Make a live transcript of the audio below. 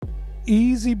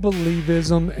Easy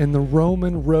believism and the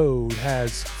Roman road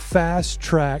has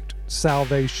fast-tracked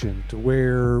salvation to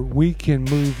where we can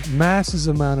move masses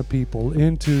amount of people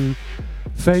into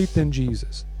faith in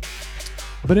Jesus.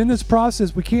 But in this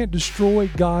process, we can't destroy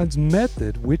God's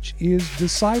method, which is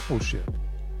discipleship.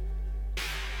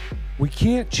 We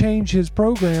can't change his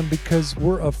program because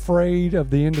we're afraid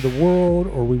of the end of the world,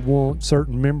 or we want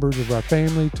certain members of our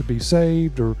family to be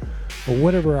saved, or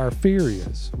whatever our fear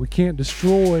is. We can't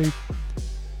destroy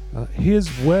his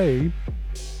way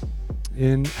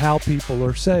in how people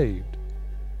are saved.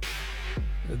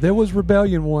 There was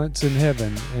rebellion once in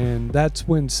heaven, and that's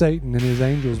when Satan and his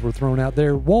angels were thrown out.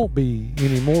 There won't be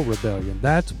any more rebellion.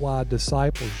 That's why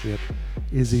discipleship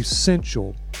is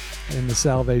essential in the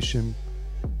salvation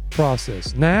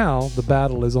process. Now the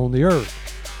battle is on the earth,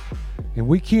 and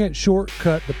we can't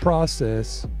shortcut the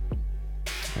process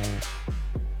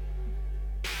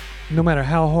no matter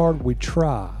how hard we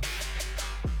try,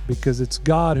 because it's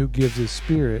God who gives his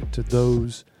Spirit to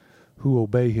those who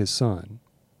obey his Son.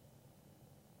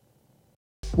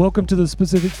 Welcome to the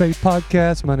Specific Faith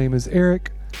Podcast. My name is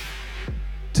Eric.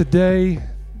 Today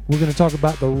we're going to talk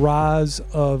about the rise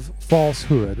of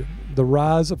falsehood. The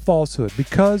rise of falsehood,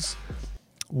 because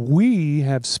we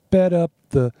have sped up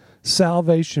the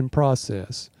salvation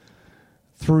process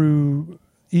through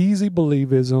easy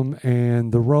believism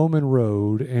and the Roman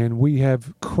road, and we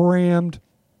have crammed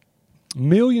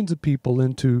millions of people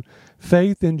into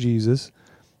faith in Jesus,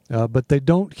 but they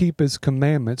don't keep his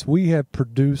commandments. We have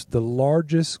produced the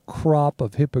largest crop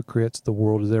of hypocrites the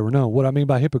world has ever known. What I mean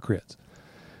by hypocrites?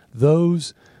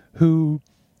 Those who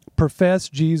profess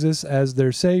Jesus as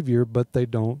their Savior, but they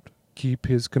don't keep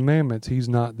his commandments. He's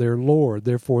not their Lord.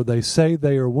 Therefore, they say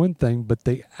they are one thing, but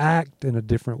they act in a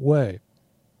different way.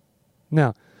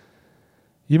 Now,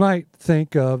 you might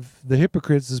think of the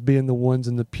hypocrites as being the ones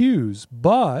in the pews,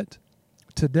 but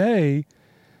today,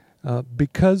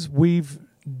 because we've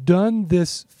done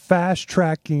this fast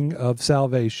tracking of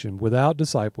salvation without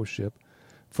discipleship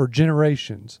for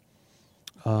generations,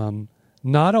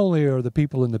 not only are the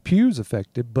people in the pews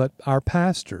affected, but our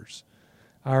pastors,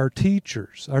 our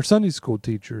teachers, our Sunday school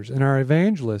teachers, and our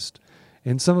evangelists,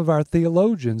 and some of our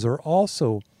theologians are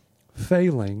also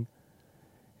failing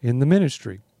in the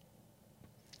ministry.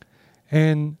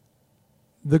 And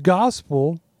the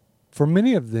gospel, for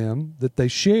many of them that they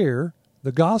share,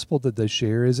 the gospel that they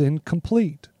share is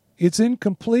incomplete. It's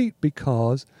incomplete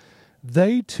because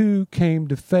they too came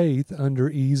to faith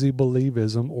under easy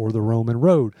believism or the Roman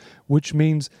road, which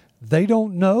means they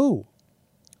don't know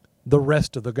the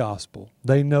rest of the gospel.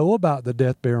 They know about the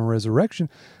death, burial, and resurrection,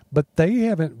 but they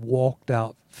haven't walked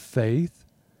out faith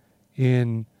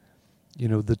in,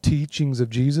 the teachings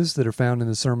of Jesus that are found in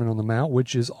the Sermon on the Mount,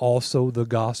 which is also the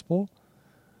gospel.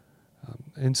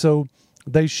 And so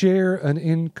they share an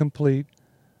incomplete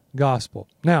gospel.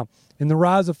 Now, in the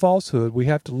rise of falsehood, we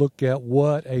have to look at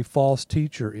what a false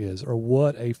teacher is, or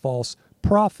what a false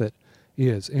prophet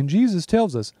is. And Jesus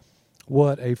tells us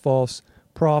what a false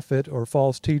prophet or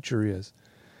false teacher is.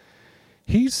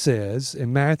 He says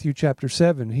in Matthew chapter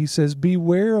 7, he says,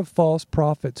 "Beware of false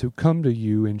prophets who come to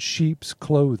you in sheep's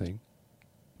clothing,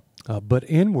 but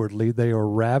inwardly they are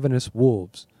ravenous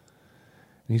wolves."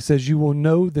 And he says, "You will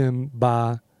know them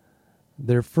by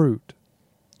their fruit."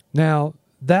 Now,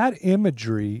 that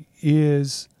imagery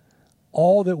is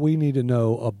all that we need to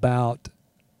know about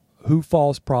who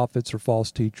false prophets or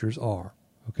false teachers are.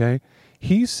 Okay?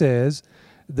 He says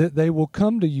that they will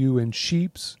come to you in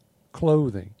sheep's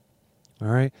clothing. All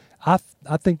right?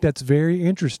 I think that's very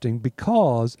interesting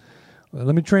because,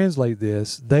 let me translate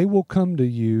this. They will come to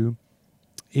you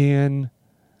in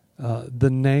the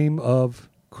name of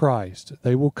Christ.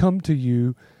 They will come to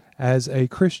you as a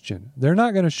Christian. They're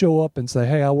not going to show up and say,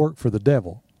 "Hey, I work for the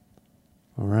devil."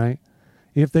 All right?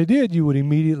 If they did, you would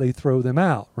immediately throw them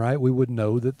out, right? We would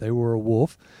know that they were a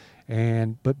wolf.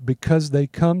 But because they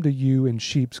come to you in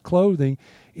sheep's clothing,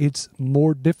 it's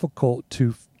more difficult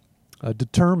to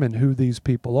determine who these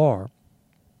people are.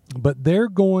 But they're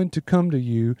going to come to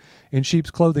you in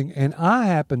sheep's clothing. And I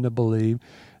happen to believe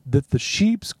that the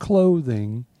sheep's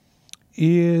clothing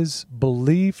is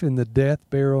belief in the death,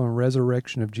 burial, and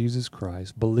resurrection of Jesus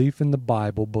Christ, belief in the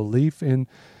Bible, belief in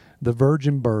the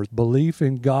virgin birth, belief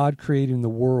in God creating the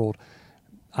world.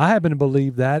 I happen to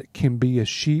believe that can be a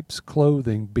sheep's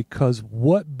clothing, because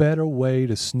what better way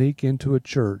to sneak into a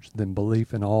church than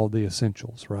belief in all the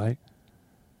essentials, right?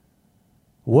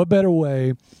 What better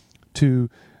way to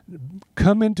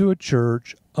come into a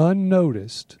church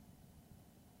unnoticed?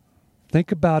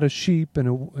 Think about a sheep and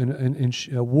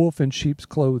a wolf in sheep's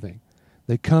clothing.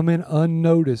 They come in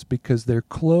unnoticed because they're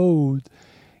clothed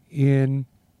in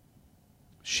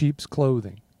sheep's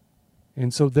clothing.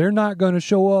 And so they're not going to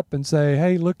show up and say,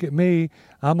 hey, look at me,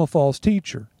 I'm a false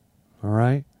teacher. All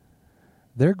right?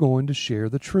 They're going to share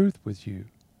the truth with you.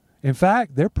 In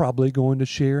fact, they're probably going to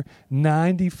share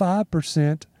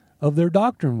 95% of their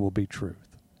doctrine will be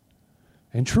truth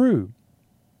and true.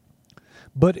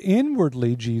 But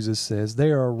inwardly, Jesus says,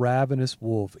 they are a ravenous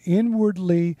wolf.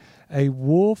 Inwardly, a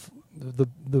wolf, the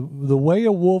way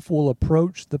a wolf will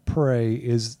approach the prey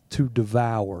is to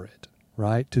devour it,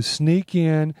 right? To sneak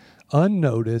in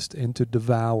unnoticed and to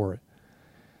devour it.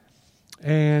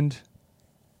 And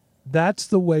that's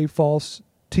the way false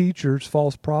teachers,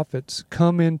 false prophets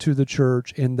come into the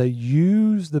church, and they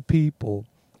use the people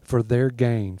for their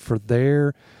gain, for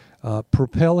their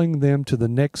propelling them to the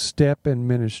next step in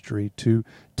ministry, to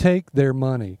take their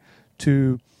money,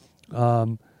 to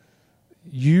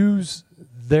use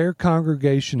their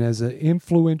congregation as an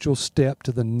influential step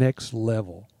to the next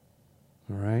level.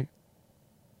 All right?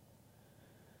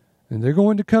 And they're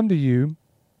going to come to you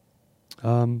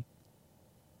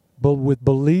but with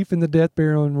belief in the death,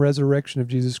 burial, and resurrection of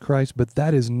Jesus Christ, but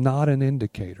that is not an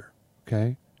indicator,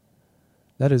 okay?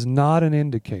 That is not an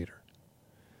indicator.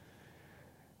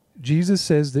 Jesus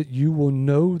says that you will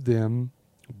know them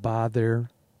by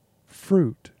their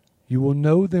fruit. You will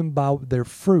know them by their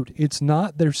fruit. It's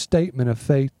not their statement of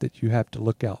faith that you have to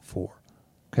look out for,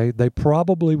 okay? They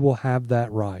probably will have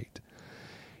that right.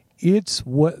 It's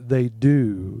what they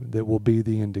do that will be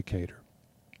the indicator.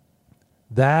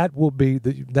 That's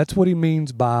what he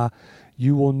means by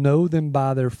you will know them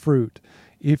by their fruit.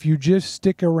 If you just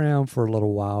stick around for a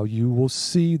little while, you will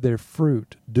see their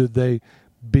fruit. Do they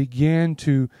begin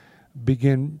to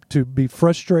be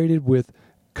frustrated with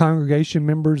congregation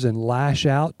members and lash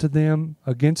out to them,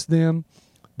 against them?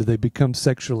 Do they become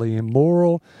sexually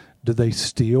immoral? Do they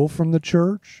steal from the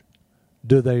church?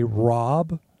 Do they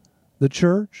rob the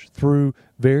church through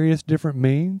various different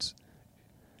means?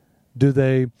 Do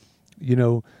they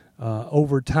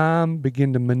over time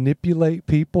begin to manipulate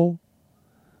people?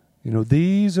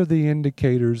 These are the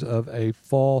indicators of a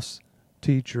false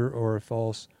teacher or a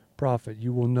false prophet.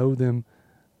 You will know them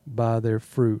by their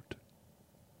fruit.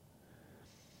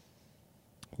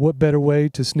 What better way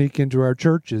to sneak into our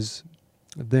churches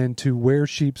than to wear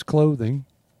sheep's clothing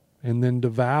and then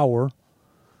devour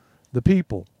the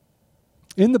people?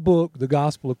 In the book, The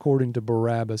Gospel According to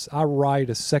Barabbas, I write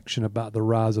a section about the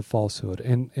rise of falsehood.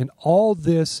 And all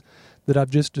this that I've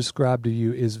just described to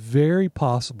you is very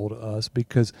possible to us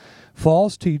because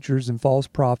false teachers and false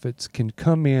prophets can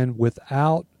come in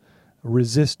without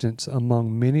resistance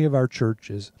among many of our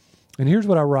churches. And here's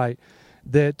what I write,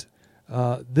 that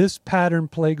this pattern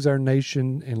plagues our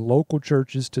nation and local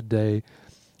churches today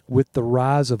with the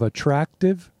rise of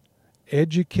attractive,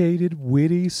 educated,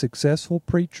 witty, successful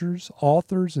preachers,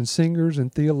 authors, and singers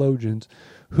and theologians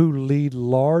who lead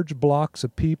large blocks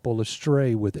of people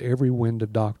astray with every wind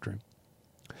of doctrine.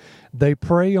 They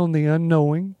prey on the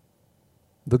unknowing,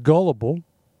 the gullible,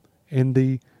 and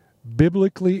the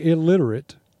biblically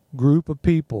illiterate group of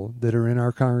people that are in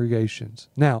our congregations.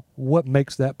 Now, what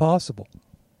makes that possible?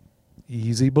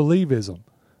 Easy believism,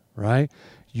 right?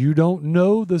 You don't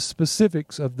know the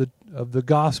specifics of the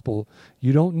gospel.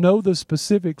 You don't know the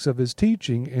specifics of his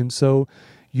teaching, and so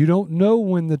you don't know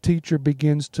when the teacher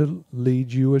begins to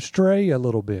lead you astray a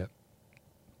little bit.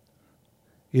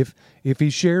 If he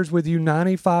shares with you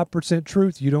 95%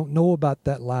 truth, you don't know about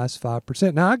that last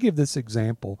 5%. Now, I give this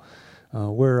example.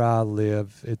 Where I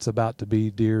live, it's about to be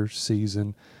deer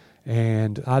season,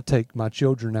 and I take my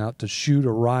children out to shoot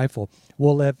a rifle.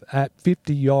 Well, at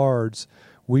 50 yards,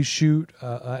 we shoot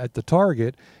at the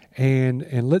target,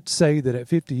 and let's say that at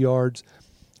 50 yards,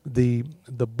 the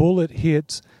bullet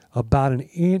hits about an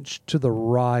inch to the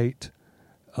right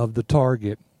of the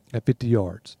target at 50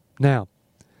 yards. Now,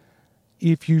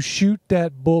 if you shoot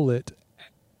that bullet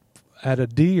at a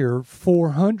deer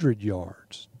 400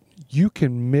 yards, you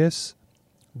can miss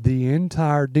the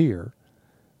entire deer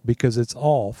because it's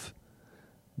off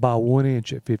by 1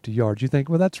 inch at 50 yards. You think,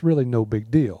 well, that's really no big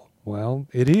deal. Well,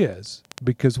 it is,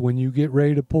 because when you get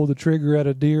ready to pull the trigger at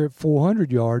a deer at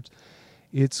 400 yards,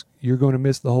 you're going to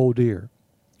miss the whole deer.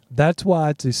 That's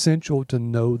why it's essential to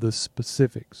know the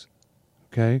specifics,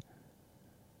 okay?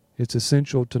 It's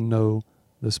essential to know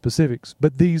the specifics.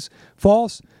 But these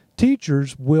false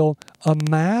teachers will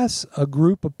amass a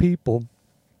group of people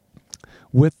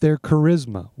with their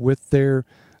charisma, with their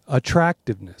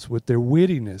attractiveness, with their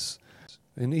wittiness,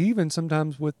 and even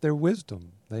sometimes with their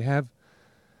wisdom. They have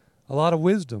a lot of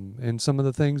wisdom in some of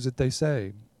the things that they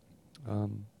say.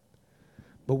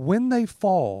 But when they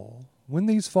fall, when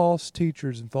these false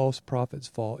teachers and false prophets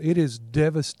fall, it is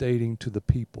devastating to the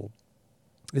people.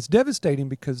 It's devastating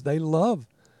because they love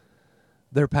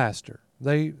their pastor.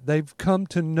 They've come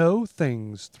to know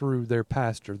things through their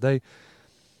pastor.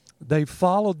 They've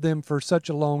followed them for such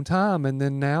a long time, and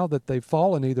then now that they've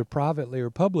fallen either privately or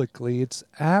publicly, it's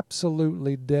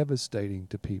absolutely devastating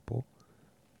to people.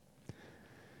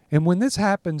 And when this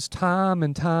happens time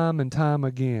and time and time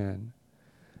again,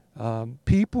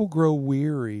 people grow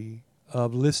weary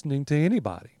of listening to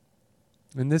anybody.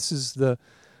 And this is the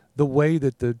way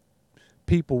that the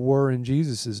people were in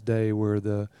Jesus' day, where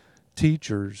the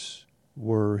teachers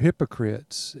were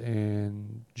hypocrites,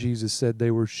 and Jesus said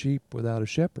they were sheep without a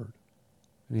shepherd,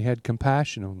 and he had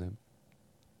compassion on them.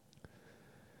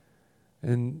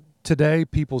 And today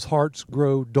people's hearts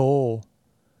grow dull,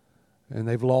 and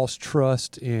they've lost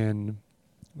trust in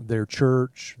their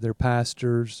church, their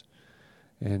pastors,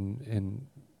 and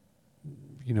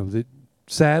you know, that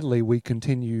sadly we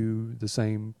continue the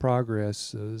same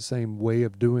progress, the same way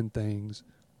of doing things.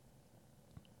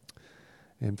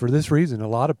 And for this reason, a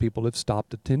lot of people have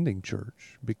stopped attending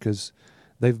church because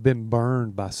they've been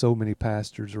burned by so many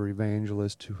pastors or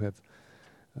evangelists who have,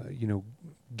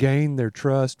 gained their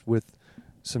trust with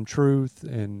some truth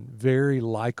and very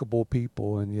likable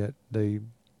people, and yet they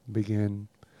begin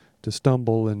to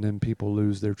stumble, and then people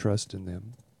lose their trust in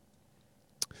them.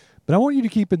 But I want you to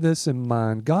keep this in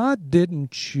mind. God didn't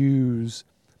choose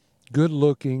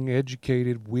good-looking,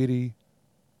 educated, witty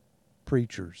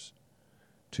preachers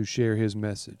to share his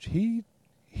message. He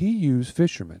used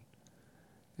fishermen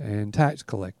and tax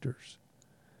collectors.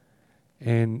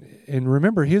 And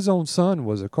remember, his own son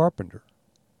was a carpenter.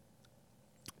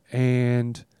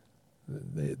 And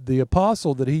the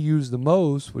apostle that he used the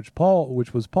most, which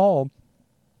was Paul,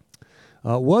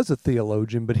 was a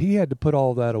theologian, but he had to put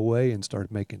all that away and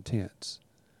start making tents.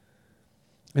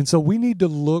 And so we need to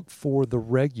look for the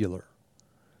regular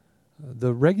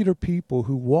people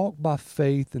who walk by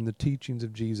faith in the teachings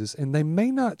of Jesus, and they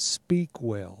may not speak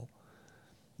well.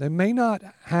 They may not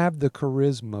have the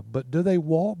charisma, but do they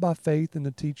walk by faith in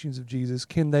the teachings of Jesus?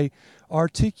 Can they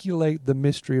articulate the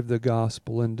mystery of the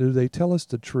gospel, and do they tell us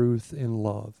the truth in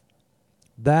love?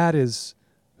 That is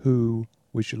who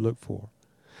we should look for.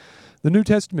 The New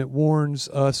Testament warns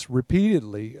us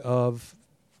repeatedly of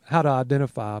how to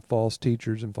identify false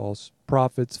teachers and false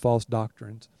prophets, false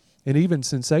doctrines, and even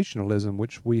sensationalism,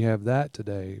 which we have that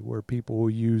today, where people will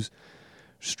use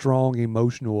strong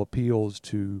emotional appeals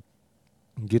to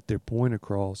get their point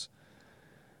across.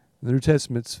 The New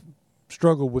Testament's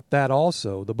struggled with that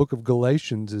also. The book of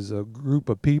Galatians is a group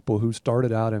of people who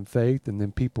started out in faith, and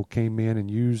then people came in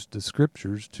and used the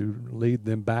scriptures to lead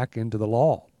them back into the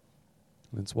law.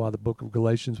 That's why the book of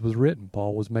Galatians was written.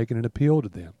 Paul was making an appeal to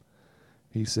them.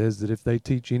 He says that if they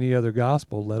teach any other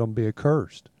gospel, let them be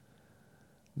accursed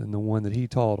than the one that he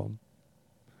taught them.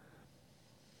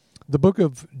 The book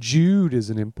of Jude is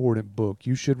an important book.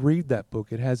 You should read that book.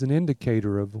 It has an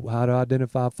indicator of how to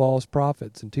identify false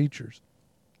prophets and teachers.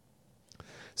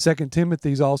 2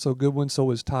 Timothy is also a good one,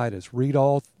 so is Titus. Read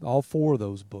all four of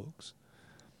those books.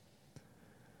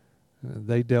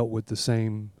 They dealt with the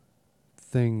same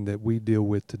thing that we deal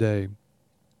with today.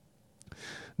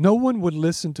 No one would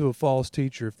listen to a false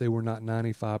teacher if they were not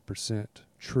 95%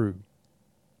 true.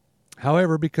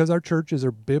 However, because our churches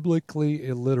are biblically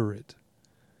illiterate,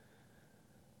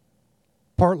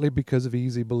 partly because of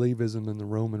easy believism in the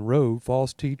Roman road,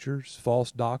 false teachers,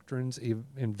 false doctrines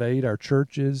invade our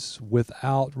churches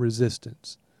without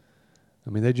resistance.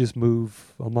 I mean, they just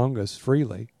move among us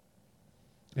freely.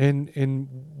 And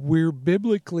we're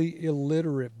biblically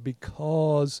illiterate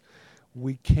because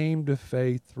we came to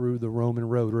faith through the Roman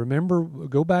road. Remember,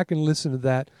 go back and listen to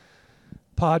that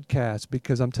podcast,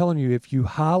 because I'm telling you, if you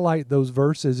highlight those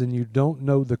verses and you don't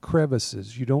know the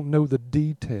crevices, you don't know the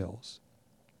details,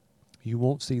 you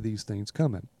won't see these things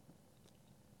coming.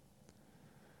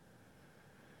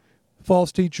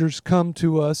 False teachers come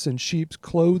to us in sheep's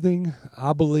clothing.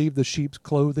 I believe the sheep's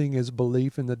clothing is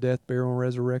belief in the death, burial, and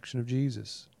resurrection of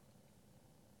Jesus.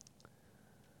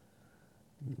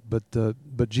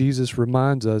 But Jesus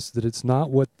reminds us that it's not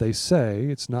what they say,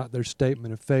 it's not their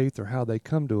statement of faith or how they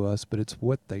come to us, but it's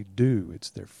what they do,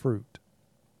 it's their fruit.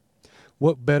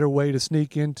 What better way to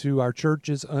sneak into our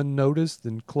churches unnoticed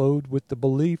than clothed with the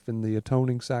belief in the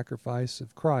atoning sacrifice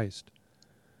of Christ?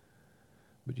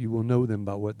 But you will know them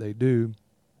by what they do.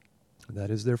 That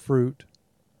is their fruit,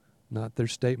 not their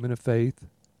statement of faith.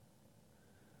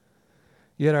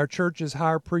 Yet our churches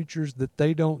hire preachers that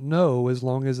they don't know, as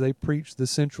long as they preach the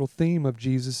central theme of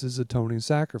Jesus' atoning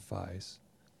sacrifice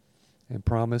and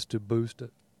promise to boost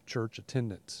church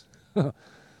attendance.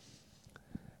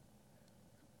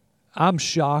 I'm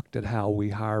shocked at how we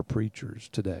hire preachers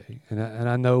today. And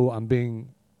I know I'm being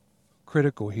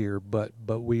hypocritical here, but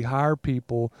we hire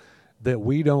people that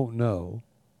we don't know,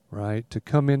 right, to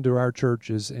come into our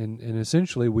churches, and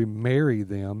essentially we marry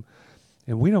them,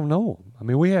 and we don't know them. I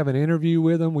mean, we have an interview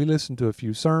with them. We listen to a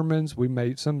few sermons.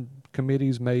 Some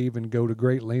committees may even go to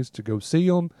great lengths to go see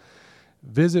them,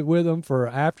 visit with them for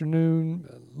an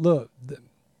afternoon. Look,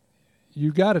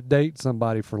 you got to date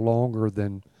somebody for longer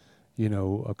than,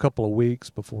 a couple of weeks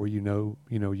before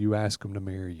you ask them to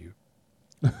marry you.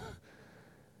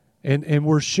 And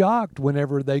we're shocked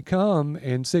whenever they come,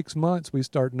 and 6 months we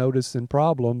start noticing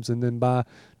problems, and then by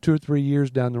 2 or 3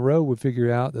 years down the road we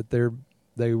figure out that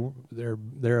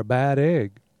they're a bad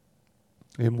egg.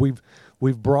 And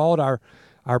we've brought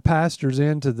our pastors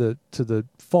into the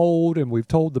fold, and we've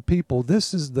told the people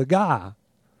this is the guy,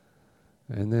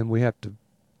 and then we have to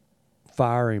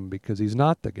fire him because he's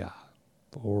not the guy,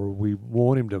 or we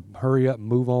want him to hurry up and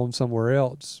move on somewhere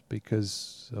else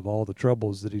because of all the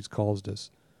troubles that he's caused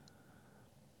us.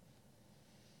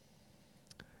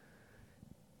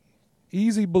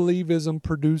 Easy believism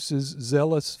produces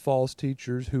zealous false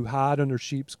teachers who hide under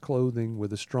sheep's clothing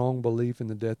with a strong belief in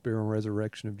the death, burial, and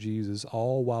resurrection of Jesus,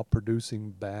 all while producing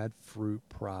bad fruit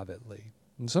privately.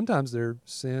 And sometimes their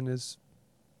sin is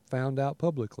found out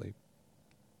publicly.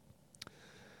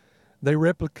 They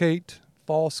replicate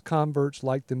false converts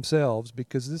like themselves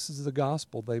because this is the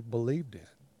gospel they've believed in.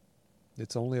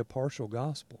 It's only a partial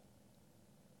gospel.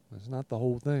 It's not the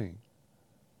whole thing.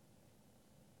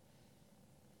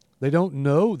 They don't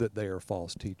know that they are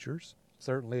false teachers.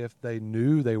 Certainly if they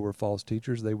knew they were false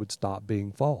teachers, they would stop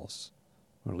being false.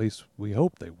 Or at least we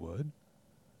hope they would.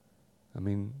 I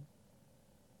mean,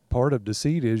 part of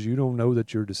deceit is you don't know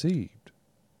that you're deceived,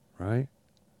 right?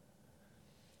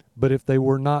 But if they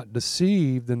were not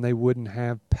deceived, then they wouldn't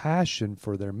have passion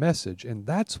for their message. And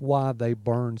that's why they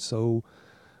burn so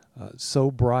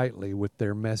brightly with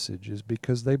their message, is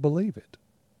because they believe it.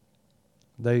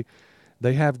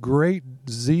 They have great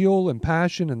zeal and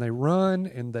passion, and they run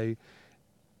and they,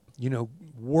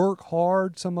 work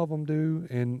hard. Some of them do,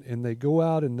 and they go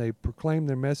out and they proclaim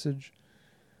their message.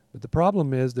 But the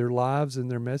problem is their lives and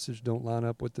their message don't line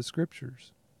up with the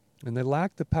Scriptures. And they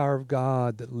lack the power of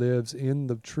God that lives in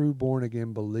the true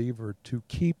born-again believer to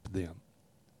keep them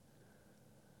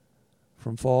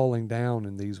from falling down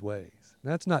in these ways.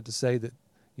 And that's not to say that,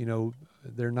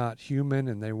 they're not human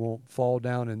and they won't fall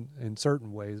down in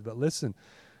certain ways. But listen,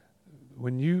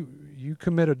 when you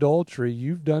commit adultery,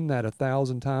 you've done that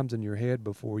 1,000 times in your head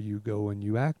before you go and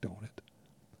you act on it.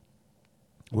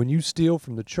 When you steal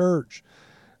from the church,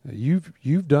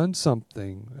 you've done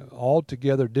something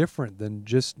altogether different than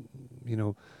just,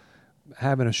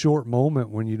 having a short moment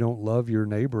when you don't love your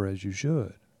neighbor as you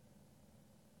should.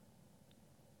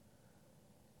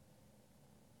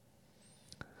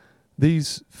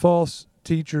 These false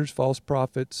teachers, false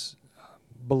prophets,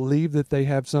 believe that they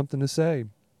have something to say.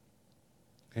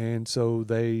 And so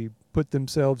they put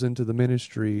themselves into the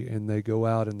ministry and they go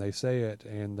out and they say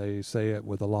it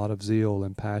with a lot of zeal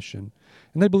and passion.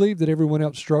 And they believe that everyone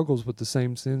else struggles with the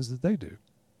same sins that they do.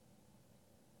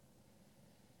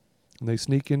 And they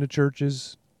sneak into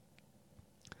churches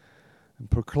and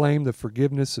proclaim the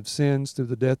forgiveness of sins through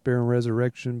the death, burial, and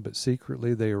resurrection, but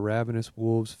secretly they are ravenous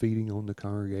wolves feeding on the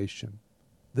congregation.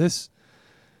 This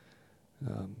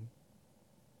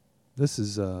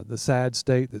is the sad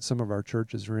state that some of our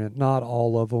churches are in. Not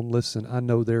all of them. Listen, I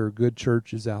know there are good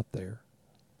churches out there.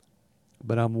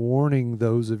 But I'm warning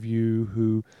those of you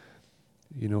who,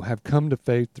 have come to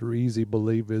faith through easy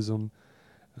believism.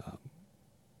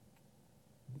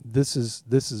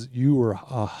 You are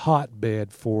a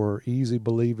hotbed for easy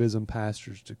believism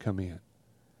pastors to come in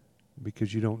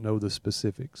because you don't know the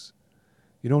specifics.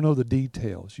 You don't know the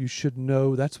details. You should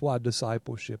know. That's why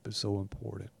discipleship is so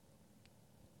important.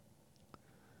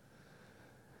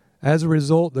 As a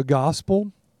result, the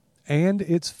gospel and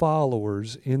its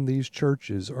followers in these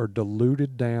churches are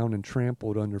diluted down and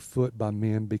trampled underfoot by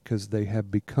men because they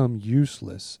have become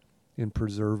useless in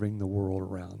preserving the world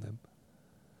around them.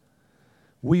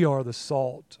 We are the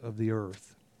salt of the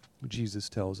earth, Jesus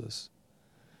tells us.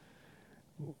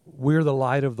 We're the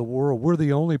light of the world. We're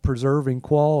the only preserving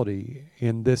quality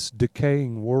in this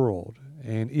decaying world.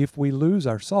 And if we lose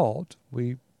our salt,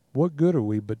 what good are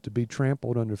we but to be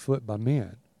trampled underfoot by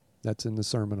men? That's in the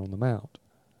Sermon on the Mount,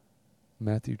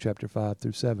 Matthew chapter 5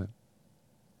 through 7.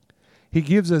 He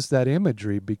gives us that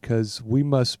imagery because we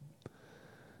must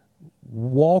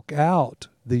walk out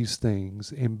these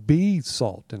things and be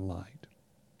salt and light.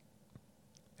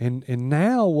 And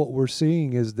now what we're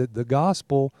seeing is that the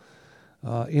gospel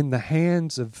in the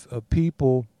hands of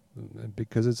people,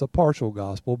 because it's a partial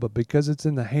gospel, but because it's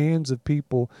in the hands of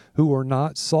people who are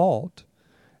not salt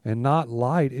and not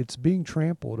light, it's being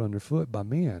trampled underfoot by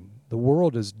men. The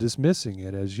world is dismissing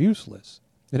it as useless.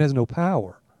 It has no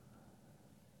power.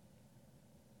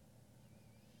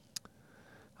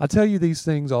 I tell you these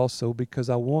things also because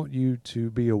I want you to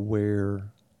be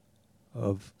aware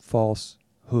of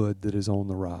falsehood that is on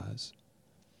the rise.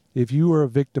 If you are a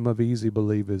victim of easy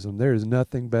believism, there is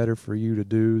nothing better for you to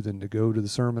do than to go to the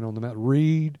Sermon on the Mount.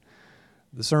 Read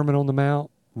the Sermon on the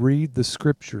Mount. Read the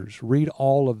Scriptures. Read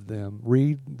all of them.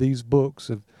 Read these books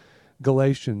of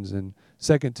Galatians and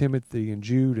 2 Timothy and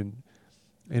Jude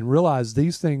and realize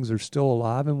these things are still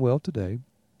alive and well today.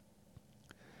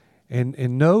 And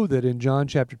know that in John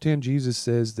chapter 10, Jesus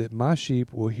says that my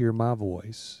sheep will hear my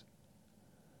voice.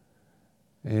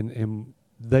 And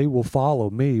they will follow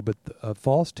me, but a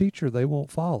false teacher they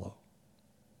won't follow.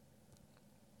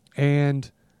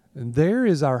 And there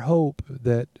is our hope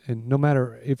that, and no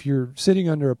matter if you're sitting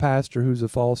under a pastor who's a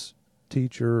false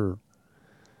teacher or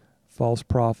false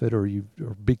prophet, or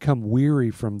you've become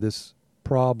weary from this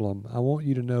problem, I want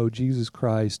you to know Jesus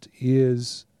Christ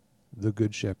is the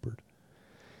Good Shepherd.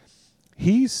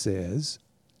 He says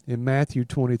in Matthew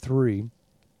 23,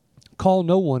 call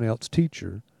no one else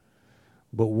teacher,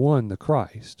 but one, the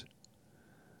Christ.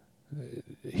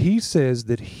 He says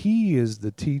that he is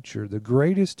the teacher, the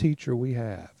greatest teacher we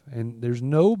have. And there's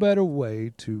no better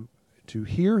way to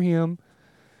hear him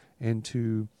and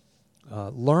to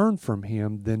learn from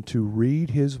him than to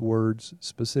read his words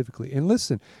specifically. And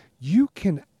listen, you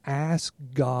can ask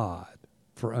God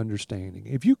for understanding.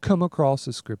 If you come across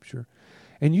a scripture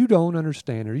and you don't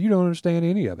understand it, or you don't understand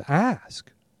any of it,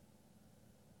 ask.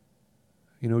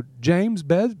 You know, James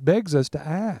begs us to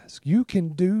ask. You can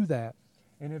do that.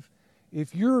 And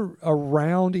if you're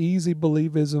around easy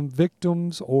believism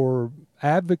victims or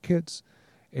advocates,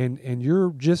 and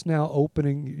you're just now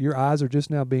opening, your eyes are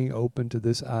just now being open to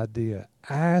this idea,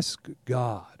 ask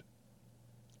God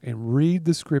and read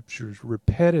the Scriptures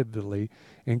repetitively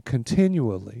and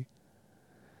continually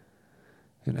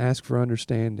and ask for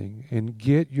understanding and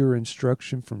get your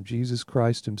instruction from Jesus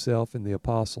Christ himself and the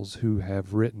apostles who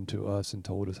have written to us and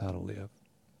told us how to live.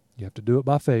 You have to do it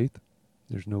by faith.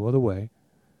 There's no other way.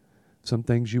 Some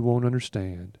things you won't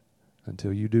understand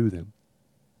until you do them.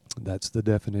 That's the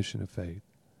definition of faith.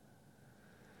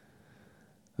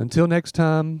 Until next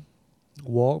time,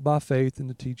 walk by faith in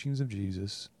the teachings of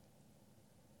Jesus.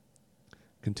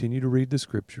 Continue to read the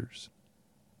Scriptures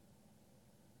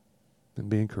and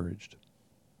be encouraged.